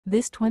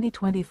This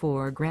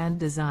 2024 Grand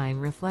Design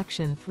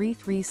Reflection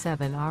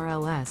 337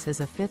 RLS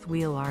is a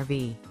fifth-wheel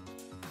RV.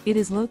 It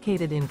is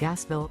located in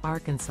Gassville,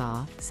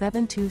 Arkansas,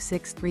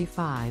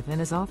 72635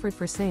 and is offered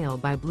for sale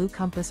by Blue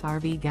Compass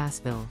RV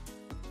Gassville.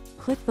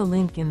 Click the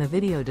link in the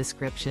video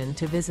description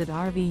to visit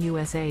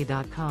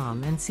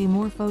RVUSA.com and see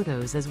more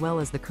photos as well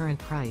as the current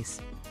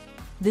price.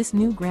 This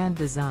new Grand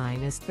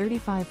Design is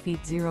 35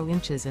 feet 0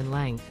 inches in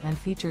length and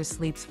features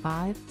sleeps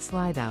 5,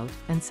 slide-out,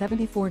 and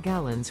 74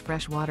 gallons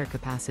fresh water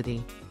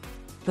capacity.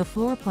 The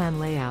floor plan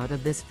layout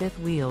of this fifth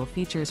wheel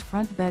features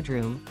front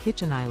bedroom,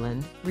 kitchen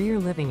island, rear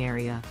living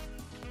area.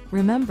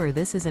 Remember,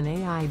 this is an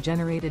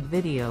AI-generated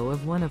video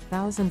of one of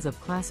thousands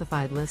of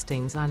classified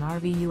listings on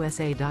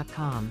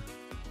RVUSA.com.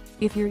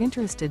 If you're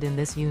interested in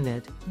this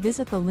unit,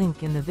 visit the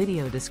link in the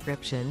video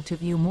description to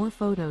view more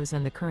photos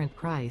and the current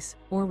price,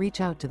 or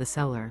reach out to the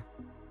seller.